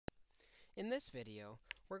In this video,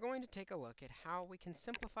 we're going to take a look at how we can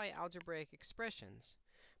simplify algebraic expressions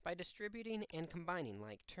by distributing and combining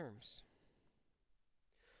like terms.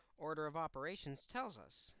 Order of operations tells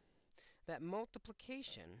us that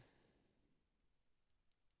multiplication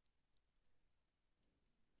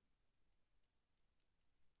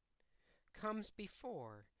comes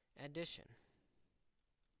before addition.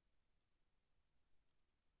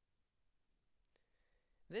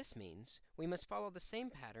 This means we must follow the same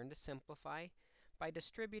pattern to simplify by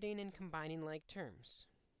distributing and combining like terms.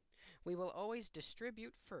 We will always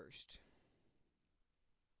distribute first,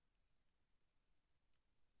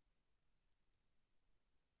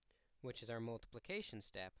 which is our multiplication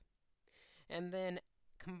step, and then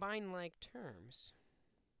combine like terms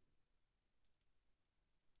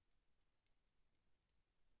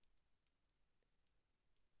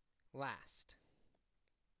last.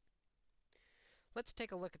 Let's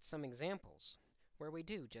take a look at some examples where we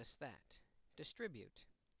do just that, distribute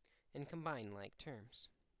and combine like terms.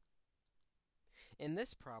 In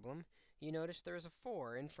this problem, you notice there is a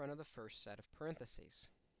 4 in front of the first set of parentheses.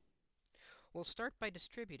 We'll start by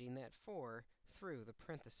distributing that 4 through the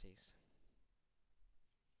parentheses.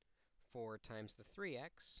 4 times the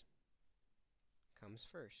 3x comes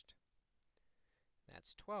first.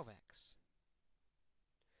 That's 12x.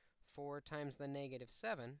 4 times the negative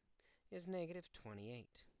 7 is negative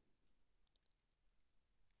 28.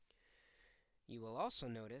 You will also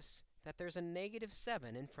notice that there's a negative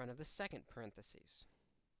 7 in front of the second parentheses.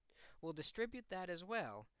 We'll distribute that as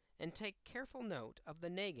well and take careful note of the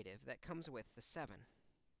negative that comes with the 7.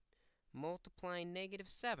 Multiplying negative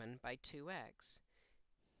 7 by 2x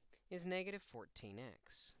is negative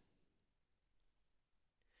 14x.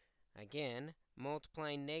 Again,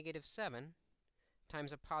 multiplying negative 7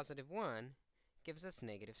 times a positive 1 gives us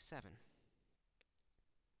negative 7.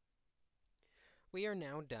 We are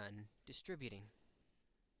now done distributing.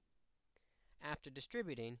 After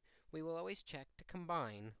distributing, we will always check to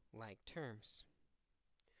combine like terms.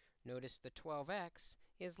 Notice the 12x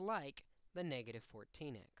is like the negative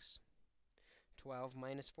 14x. 12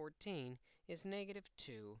 minus 14 is negative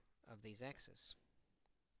 2 of these x's.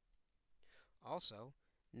 Also,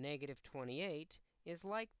 negative 28 is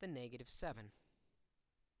like the negative 7.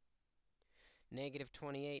 Negative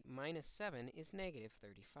 28 minus 7 is negative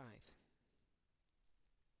 35.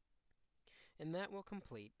 And that will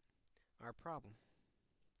complete our problem.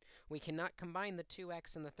 We cannot combine the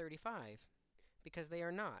 2x and the 35 because they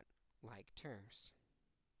are not like terms.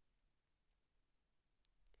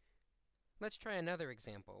 Let's try another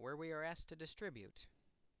example where we are asked to distribute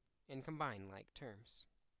and combine like terms.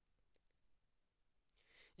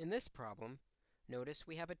 In this problem, notice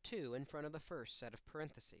we have a 2 in front of the first set of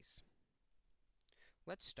parentheses.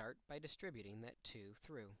 Let's start by distributing that 2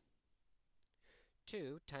 through.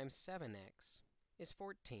 2 times 7x is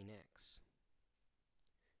 14x.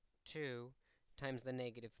 2 times the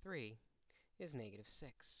negative 3 is negative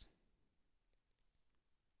 6.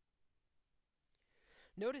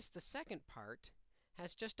 Notice the second part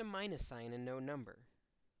has just a minus sign and no number.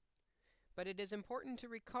 But it is important to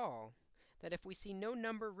recall that if we see no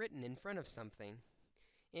number written in front of something,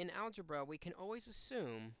 in algebra we can always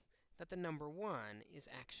assume that the number 1 is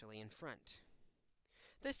actually in front.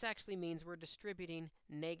 This actually means we're distributing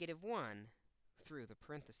negative 1 through the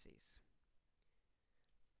parentheses.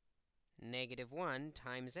 Negative 1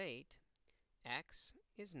 times 8, x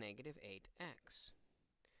is negative 8x.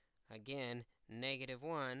 Again, negative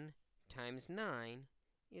 1 times 9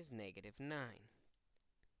 is negative 9.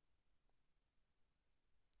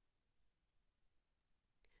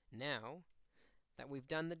 Now that we've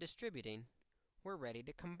done the distributing, we're ready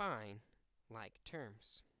to combine like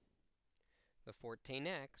terms. The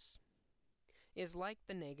 14x is like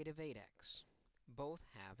the negative 8x. Both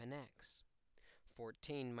have an x.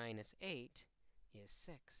 14 minus 8 is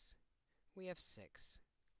 6. We have 6x.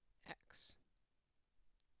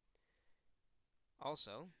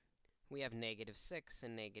 Also, we have negative 6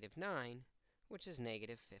 and negative 9, which is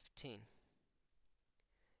negative 15.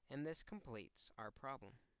 And this completes our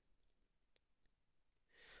problem.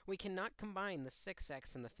 We cannot combine the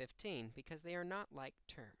 6x and the 15 because they are not like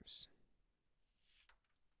terms.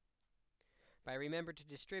 By remembering to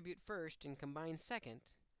distribute first and combine second,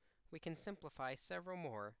 we can simplify several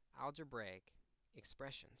more algebraic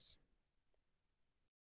expressions.